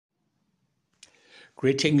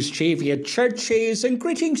Greetings, Cheviot churches, and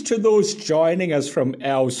greetings to those joining us from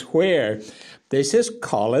elsewhere. This is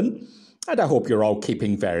Colin, and I hope you're all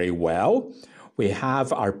keeping very well. We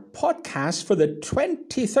have our podcast for the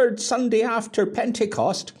 23rd Sunday after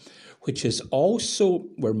Pentecost, which is also,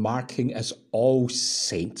 we're marking as All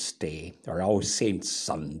Saints' Day, or All Saints'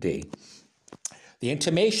 Sunday. The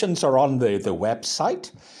intimations are on the website,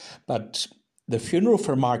 but the funeral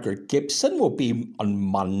for Margaret Gibson will be on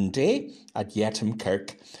Monday at Yetham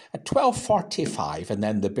Kirk at 12:45, and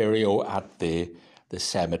then the burial at the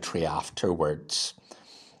cemetery afterwards.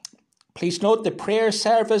 Please note the prayer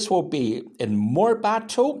service will be in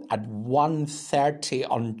Moorbattle at 1:30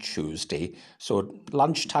 on Tuesday. So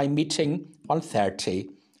lunchtime meeting,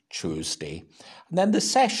 1:30 Tuesday. And then the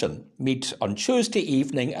session meet on Tuesday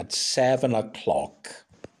evening at 7 o'clock.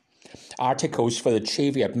 Articles for the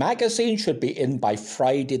Cheviot magazine should be in by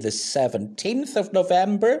Friday the 17th of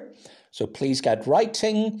November, so please get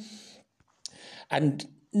writing. And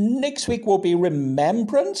next week will be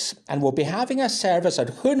Remembrance, and we'll be having a service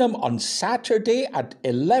at Hunham on Saturday at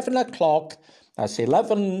 11 o'clock. That's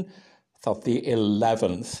 11th of the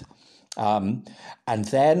 11th. And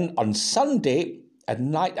then on Sunday at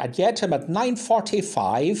Yetham at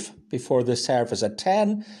 9:45 before the service at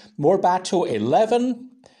 10. Moorbattle 11.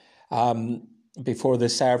 Before the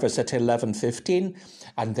service at 11:15,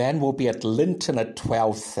 and then we'll be at Linton at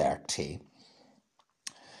 12:30.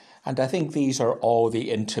 And I think these are all the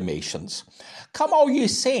intimations. Come all you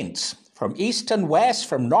saints, from east and west,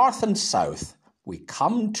 from north and south, we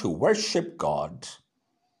come to worship God.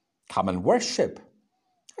 Come and worship,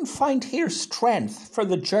 and find here strength for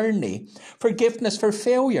the journey, forgiveness for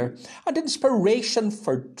failure, and inspiration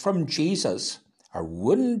from Jesus, our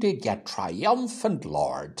wounded yet triumphant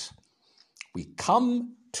Lord. We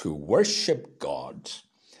come to worship God.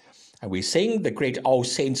 And we sing the great All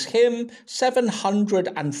Saints hymn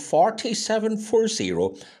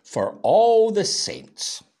 747:40 for all the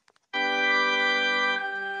saints.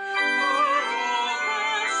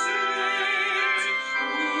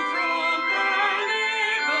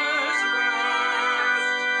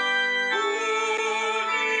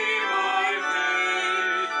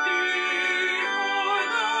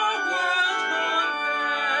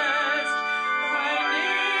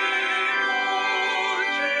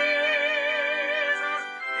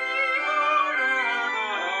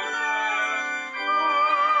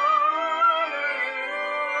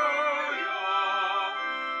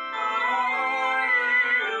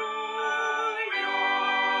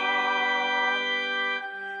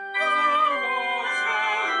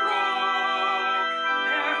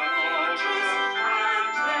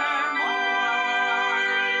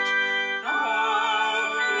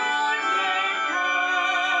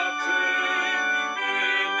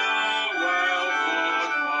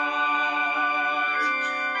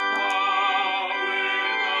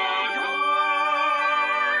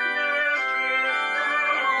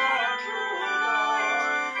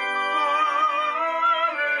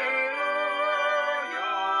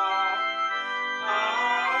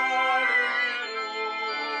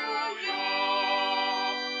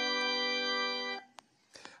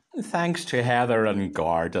 Thanks to Heather and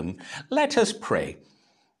Gordon. Let us pray.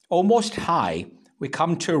 O Most High, we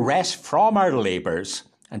come to rest from our labours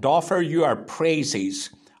and offer you our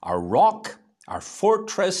praises, our rock, our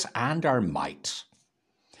fortress, and our might.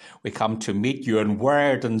 We come to meet you in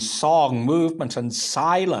word and song, movement and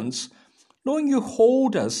silence, knowing you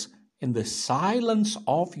hold us in the silence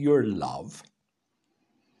of your love.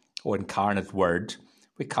 O Incarnate Word,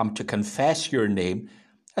 we come to confess your name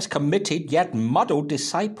as committed yet muddled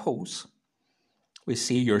disciples. We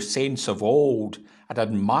see your saints of old and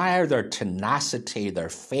admire their tenacity, their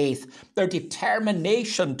faith, their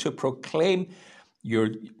determination to proclaim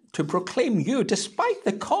you despite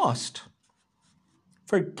the cost.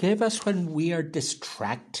 Forgive us when we are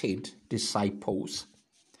distracted disciples,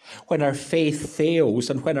 when our faith fails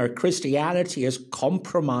and when our Christianity is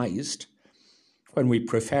compromised, when we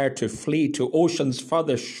prefer to flee to ocean's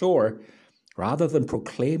furthest shore rather than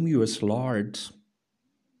proclaim you as Lord.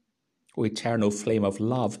 O eternal flame of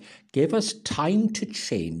love, give us time to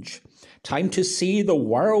change, time to see the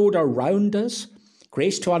world around us,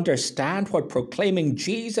 grace to understand what proclaiming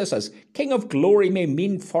Jesus as King of glory may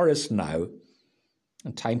mean for us now,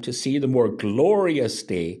 and time to see the more glorious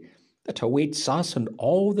day that awaits us and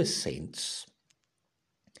all the saints.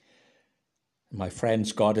 My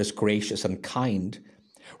friends, God is gracious and kind,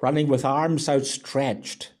 running with arms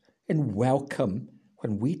outstretched in welcome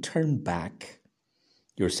when we turn back.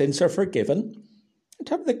 Your sins are forgiven, and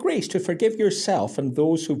have the grace to forgive yourself and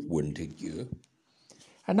those who've wounded you.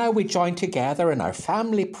 And now we join together in our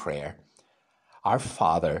family prayer. Our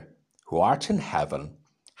Father, who art in heaven,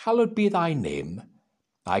 hallowed be thy name.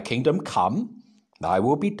 Thy kingdom come, thy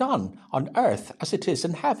will be done on earth as it is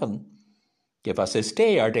in heaven. Give us this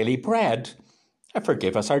day our daily bread, and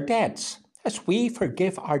forgive us our debts, as we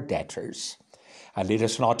forgive our debtors. And lead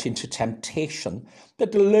us not into temptation,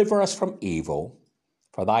 but deliver us from evil.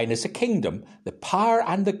 For thine is the kingdom, the power,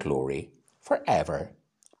 and the glory, forever.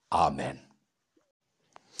 Amen.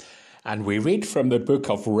 And we read from the book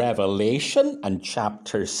of Revelation and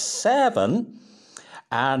chapter 7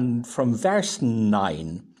 and from verse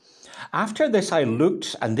 9. After this I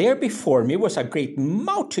looked, and there before me was a great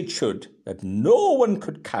multitude that no one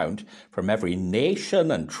could count, from every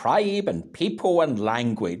nation and tribe and people and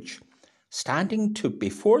language, standing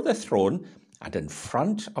before the throne and in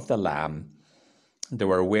front of the Lamb. They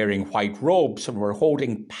were wearing white robes and were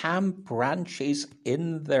holding palm branches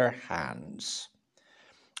in their hands.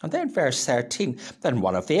 And then verse 13, then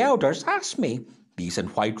one of the elders asked me, these in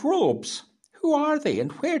white robes, who are they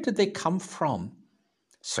and where did they come from?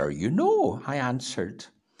 Sir, you know, I answered.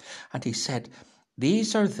 And he said,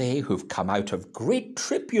 these are they who've come out of great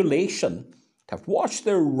tribulation, have washed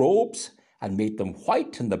their robes and made them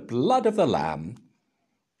white in the blood of the Lamb.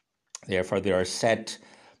 Therefore they are set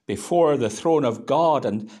before the throne of God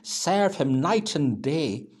and serve him night and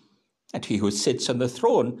day. And he who sits on the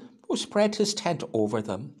throne will spread his tent over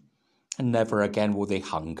them. And never again will they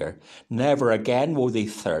hunger, never again will they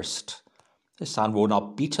thirst. The sun will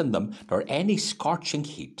not beat on them, nor any scorching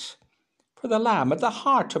heat. For the Lamb at the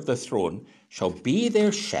heart of the throne shall be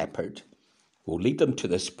their shepherd, who will lead them to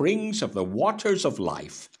the springs of the waters of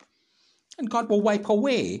life. And God will wipe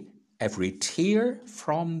away every tear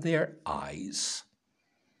from their eyes.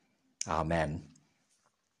 Amen.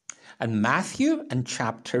 And Matthew and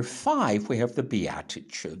chapter 5, we have the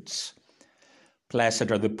Beatitudes.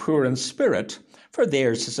 Blessed are the poor in spirit, for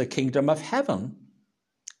theirs is the kingdom of heaven.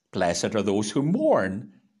 Blessed are those who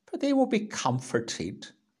mourn, for they will be comforted.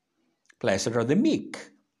 Blessed are the meek,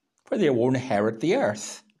 for they will inherit the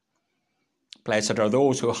earth. Blessed are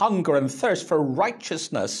those who hunger and thirst for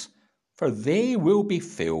righteousness, for they will be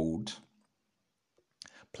filled.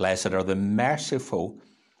 Blessed are the merciful,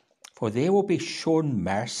 for they will be shown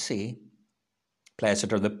mercy.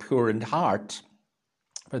 Blessed are the pure in heart,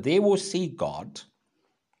 for they will see God.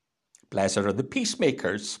 Blessed are the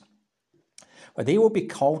peacemakers, for they will be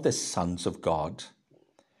called the sons of God.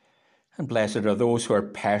 And blessed are those who are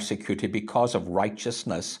persecuted because of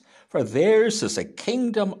righteousness, for theirs is the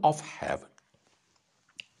kingdom of heaven.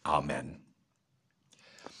 Amen.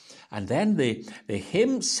 And then the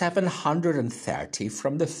hymn 730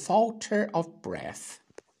 from the Psalter of Breath.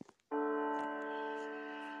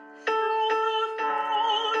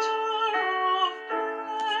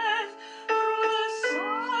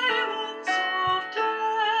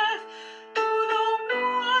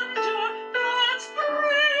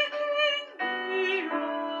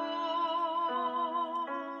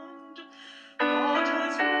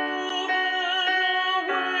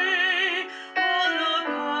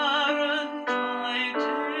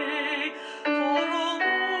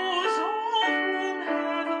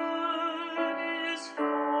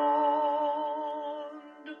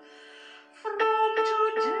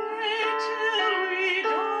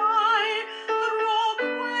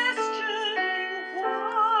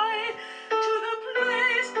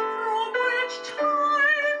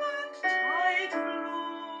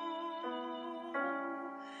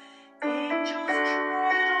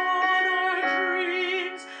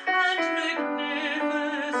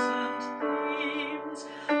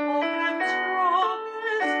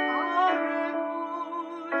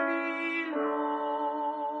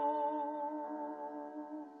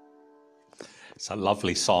 It's a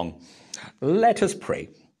lovely song. Let us pray.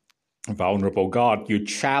 Vulnerable God, you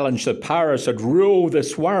challenge the powers that rule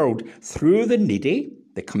this world through the needy,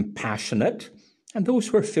 the compassionate, and those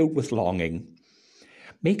who are filled with longing.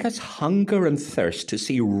 Make us hunger and thirst to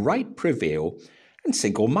see right prevail and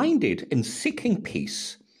single-minded in seeking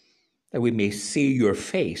peace, that we may see your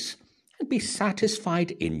face and be satisfied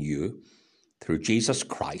in you. Through Jesus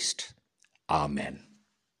Christ. Amen.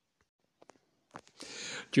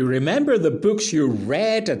 Do you remember the books you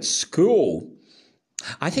read at school?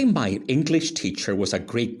 I think my English teacher was a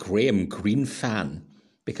great Graham Greene fan,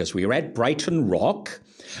 because we read Brighton Rock,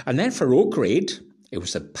 and then for O grade, it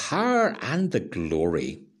was The Power and the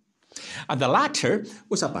Glory. And the latter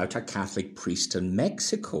was about a Catholic priest in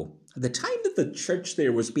Mexico. At the time that the church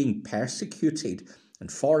there was being persecuted and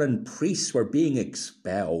foreign priests were being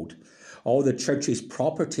expelled, all the church's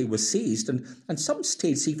property was seized, and some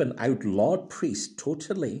states even outlawed priests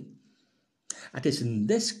totally. And it's in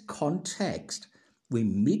this context we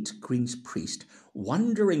meet Green's priest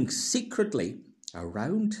wandering secretly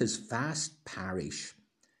around his vast parish,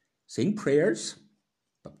 saying prayers,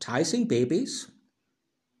 baptizing babies,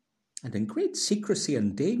 and in great secrecy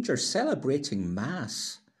and danger celebrating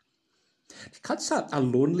Mass. He cuts out a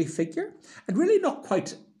lonely figure, and really not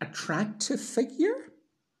quite attractive figure,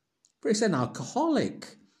 for he's an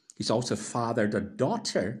alcoholic. He's also fathered a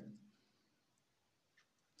daughter.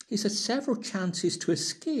 He's had several chances to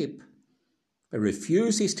escape, but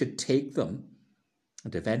refuses to take them,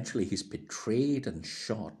 and eventually he's betrayed and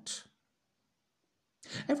shot.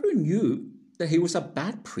 Everyone knew that he was a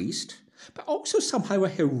bad priest, but also somehow a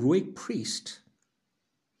heroic priest.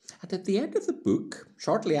 And at the end of the book,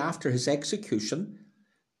 shortly after his execution,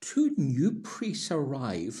 2 new priests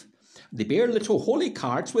arrive. They bear little holy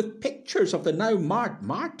cards with pictures of the now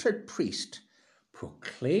martyred priest,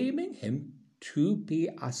 proclaiming him to be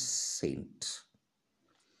a saint.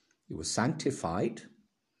 He was sanctified,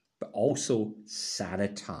 but also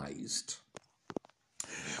sanitized.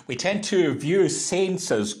 We tend to view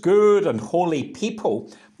saints as good and holy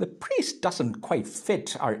people. The priest doesn't quite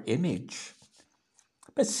fit our image.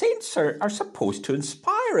 But saints are supposed to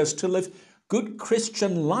inspire us to live good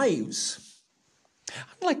Christian lives.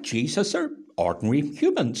 Unlike Jesus, they're ordinary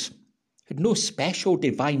humans who had no special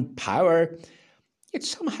divine power, yet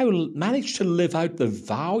somehow managed to live out the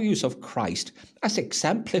values of Christ as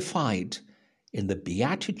exemplified in the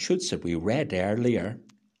Beatitudes that we read earlier.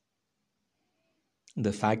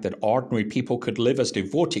 The fact that ordinary people could live as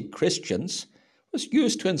devoted Christians was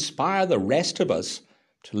used to inspire the rest of us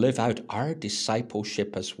to live out our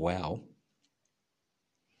discipleship as well.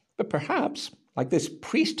 But perhaps, like this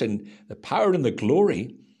priest in The Power and the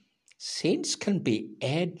Glory, saints can be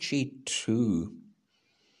edgy too.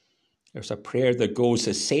 There's a prayer that goes,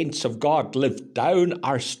 "The saints of God live down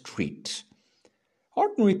our street."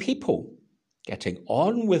 Ordinary people getting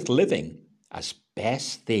on with living as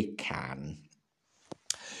best they can.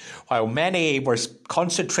 While many were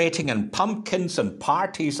concentrating on pumpkins and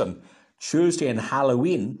parties on Tuesday and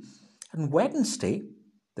Halloween, on Wednesday,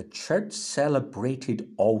 the church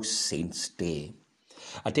celebrated All Saints' Day,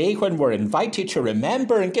 a day when we're invited to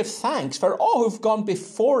remember and give thanks for all who've gone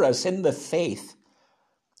before us in the faith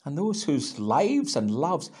and those whose lives and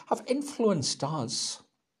loves have influenced us.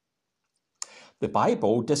 The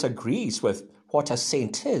Bible disagrees with what a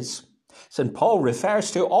saint is. St. Paul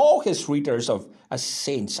refers to all his readers as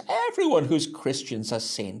saints, everyone who's Christian's a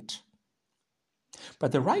saint.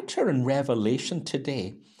 But the writer in Revelation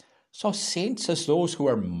today saw saints as those who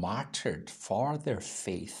are martyred for their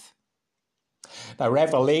faith. Now,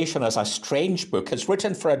 Revelation is a strange book. It's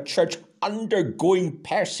written for a church undergoing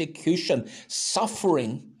persecution,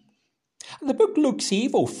 suffering. And the book looks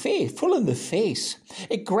evil, full in the face.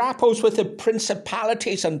 It grapples with the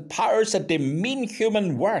principalities and powers that demean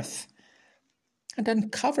human worth and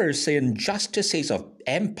uncovers the injustices of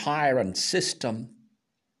empire and system.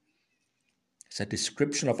 It's a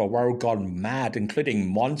description of a world gone mad,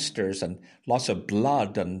 including monsters and lots of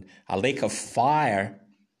blood and a lake of fire,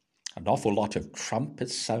 an awful lot of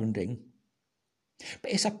trumpets sounding.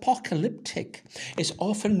 But it's apocalyptic. It's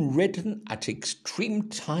often written at extreme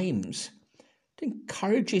times. It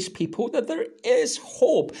encourages people that there is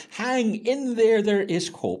hope. Hang in there, there is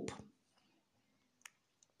hope.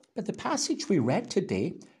 But the passage we read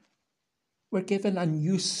today, we're given a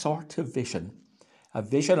new sort of vision. A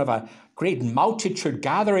vision of a great multitude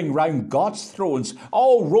gathering round God's thrones,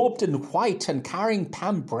 all robed in white and carrying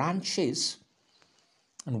palm branches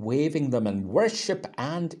and waving them in worship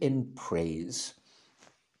and in praise.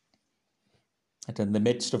 And in the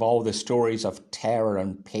midst of all the stories of terror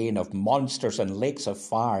and pain, of monsters and lakes of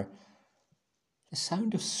fire, the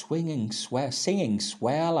sound of singing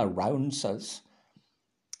swell around us.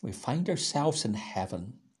 We find ourselves in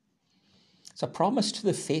heaven. It's a promise to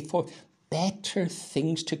the faithful, better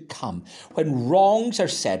things to come, when wrongs are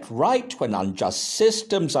set right, when unjust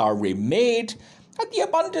systems are remade, and the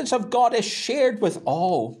abundance of God is shared with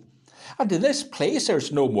all. And in this place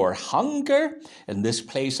there's no more hunger, in this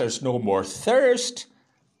place there's no more thirst,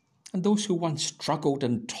 and those who once struggled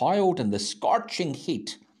and toiled in the scorching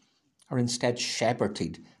heat are instead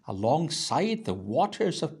shepherded alongside the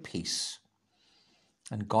waters of peace.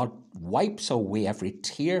 And God wipes away every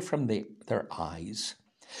tear from their eyes.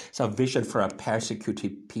 It's a vision for a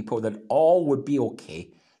persecuted people that all would be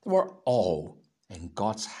okay. They were all in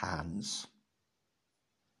God's hands.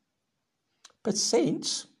 But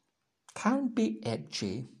saints can be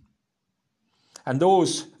edgy. And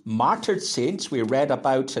those martyred saints we read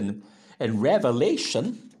about in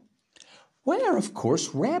Revelation were, of course,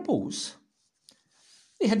 rebels.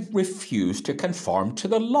 They had refused to conform to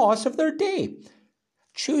the laws of their day.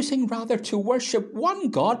 choosing rather to worship one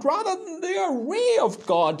God rather than the array of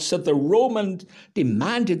gods that the Romans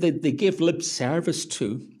demanded that they give lip service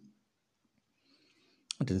to.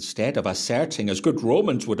 And instead of asserting, as good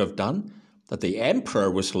Romans would have done, that the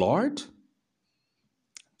emperor was Lord,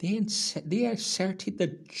 they asserted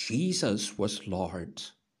that Jesus was Lord.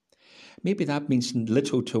 Maybe that means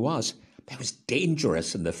little to us, but it was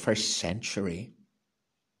dangerous in the first century.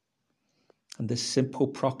 And this simple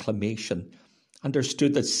proclamation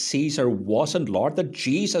understood that Caesar wasn't Lord, that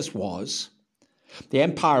Jesus was. The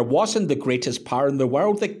empire wasn't the greatest power in the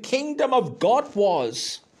world, the kingdom of God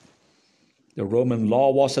was. The Roman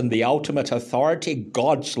law wasn't the ultimate authority,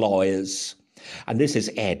 God's law is. And this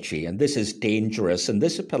is edgy, and this is dangerous, and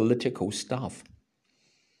this is political stuff.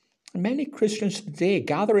 And many Christians today,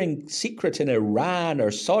 gathering secret in Iran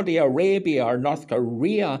or Saudi Arabia or North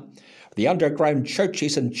Korea, the underground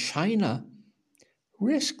churches in China,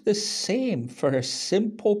 risk the same for a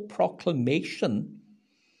simple proclamation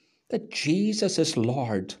that Jesus is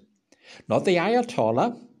Lord. Not the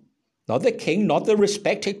Ayatollah, not the king, not the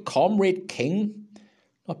respected comrade king,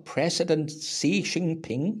 not President Xi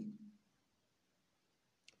Jinping,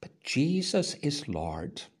 but Jesus is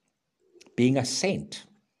Lord. Being a saint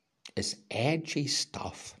is edgy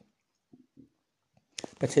stuff.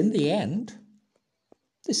 But in the end,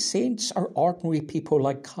 the saints are ordinary people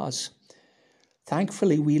like us.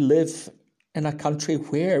 Thankfully, we live in a country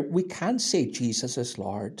where we can say Jesus is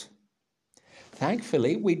Lord.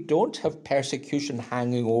 Thankfully, we don't have persecution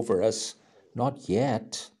hanging over us, not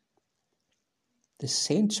yet. The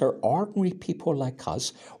saints are ordinary people like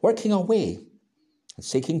us, working away and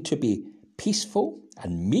seeking to be peaceful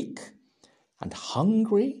and meek and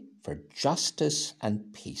hungry for justice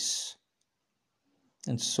and peace.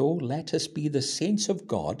 And so let us be the saints of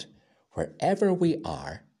God wherever we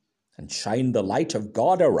are and shine the light of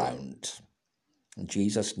God around. In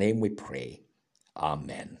Jesus' name we pray.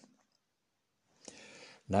 Amen.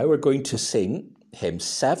 Now we're going to sing hymn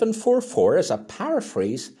 744 as a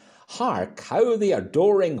paraphrase, Hark, how the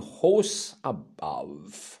adoring hosts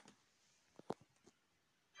above.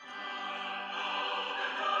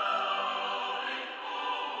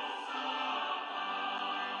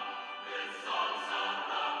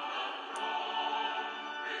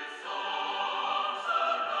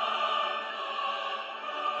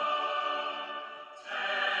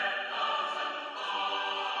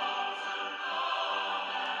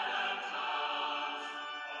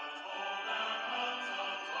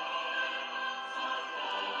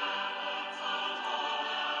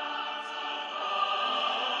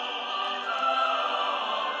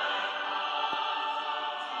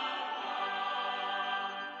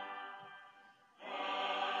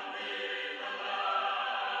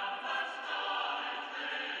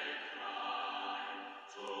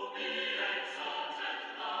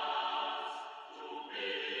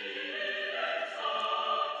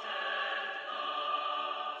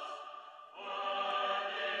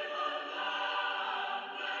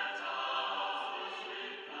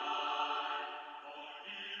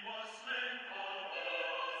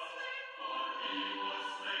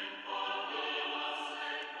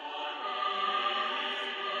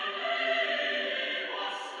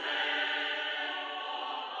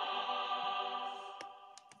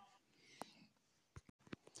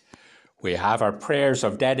 We have our prayers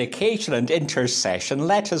of dedication and intercession.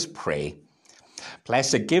 Let us pray.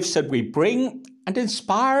 Bless the gifts that we bring and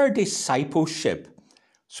inspire discipleship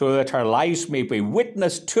so that our lives may be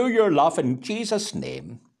witness to your love in Jesus'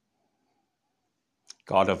 name.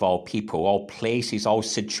 God of all people, all places, all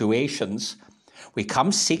situations, we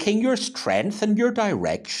come seeking your strength and your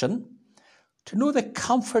direction to know the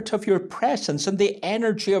comfort of your presence and the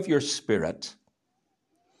energy of your Spirit.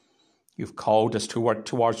 You've called us to work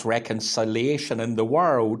towards reconciliation in the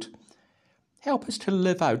world. Help us to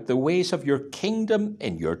live out the ways of your kingdom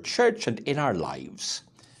in your church and in our lives.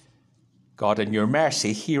 God, in your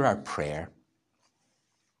mercy, hear our prayer.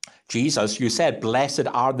 Jesus, you said, blessed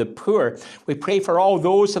are the poor. We pray for all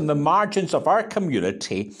those in the margins of our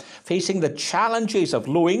community, facing the challenges of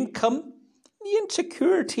low income, the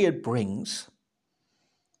insecurity it brings.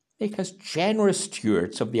 Make us generous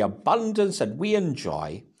stewards of the abundance that we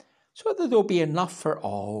enjoy, so that there will be enough for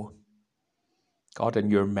all. God, in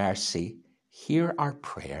your mercy, hear our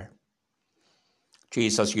prayer.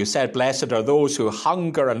 Jesus, you said, blessed are those who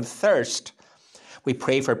hunger and thirst. We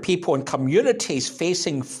pray for people and communities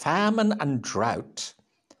facing famine and drought.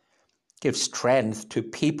 Give strength to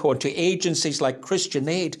people and to agencies like Christian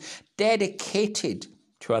Aid, dedicated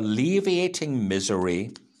to alleviating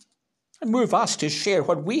misery. And move us to share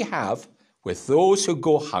what we have with those who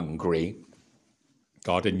go hungry.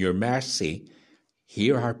 God, in your mercy,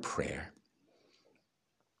 hear our prayer.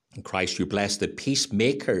 In Christ, you bless the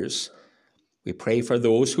peacemakers. We pray for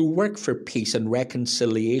those who work for peace and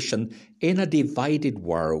reconciliation in a divided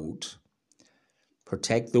world.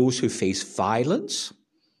 Protect those who face violence,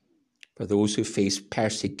 for those who face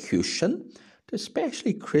persecution,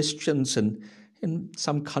 especially Christians in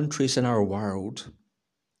some countries in our world.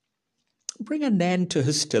 Bring an end to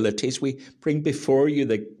hostilities. We bring before you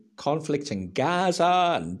the conflict in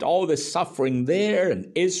Gaza and all the suffering there,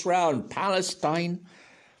 in Israel and Palestine,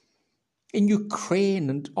 in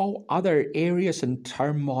Ukraine and all other areas in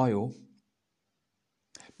turmoil.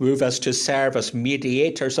 Move us to serve as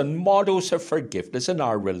mediators and models of forgiveness in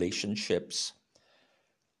our relationships.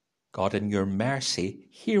 God, in your mercy,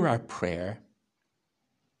 hear our prayer.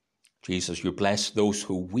 Jesus, you bless those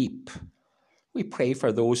who weep. We pray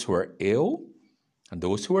for those who are ill and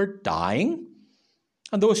those who are dying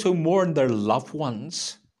and those who mourn their loved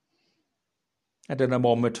ones. And in a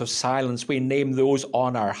moment of silence, we name those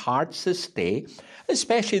on our hearts this day,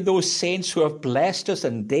 especially those saints who have blessed us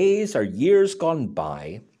in days or years gone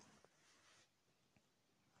by.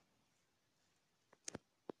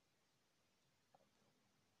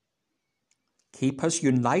 Keep us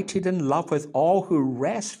united in love with all who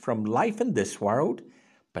rest from life in this world,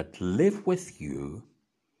 but live with you.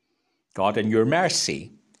 God, in your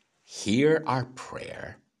mercy, hear our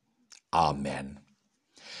prayer. Amen.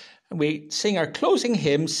 And we sing our closing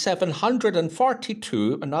hymn,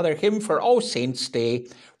 742, another hymn for All Saints' Day,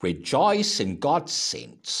 Rejoice in God's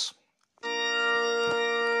Saints.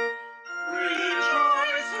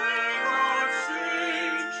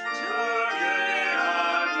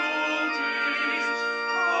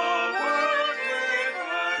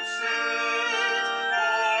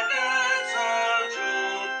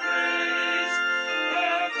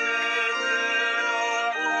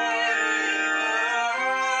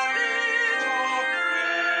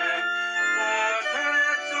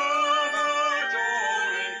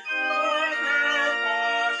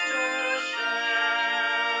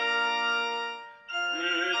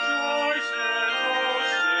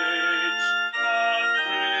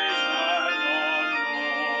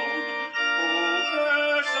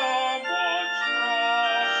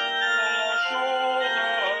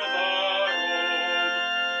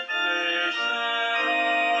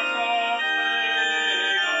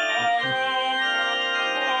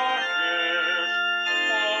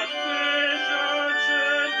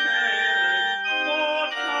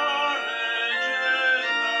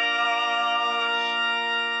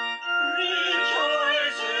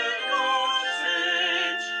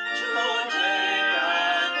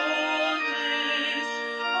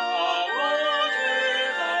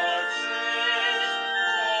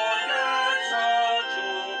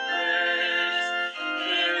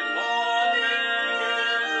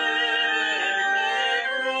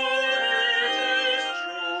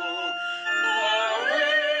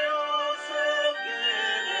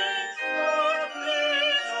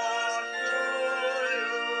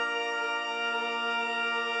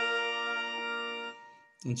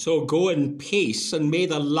 And so go in peace, and may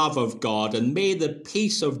the love of God, and may the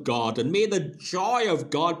peace of God, and may the joy of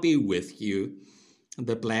God be with you. And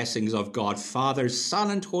the blessings of God, Father, Son,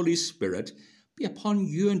 and Holy Spirit be upon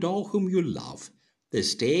you and all whom you love,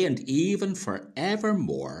 this day and even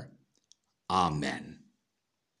forevermore. Amen.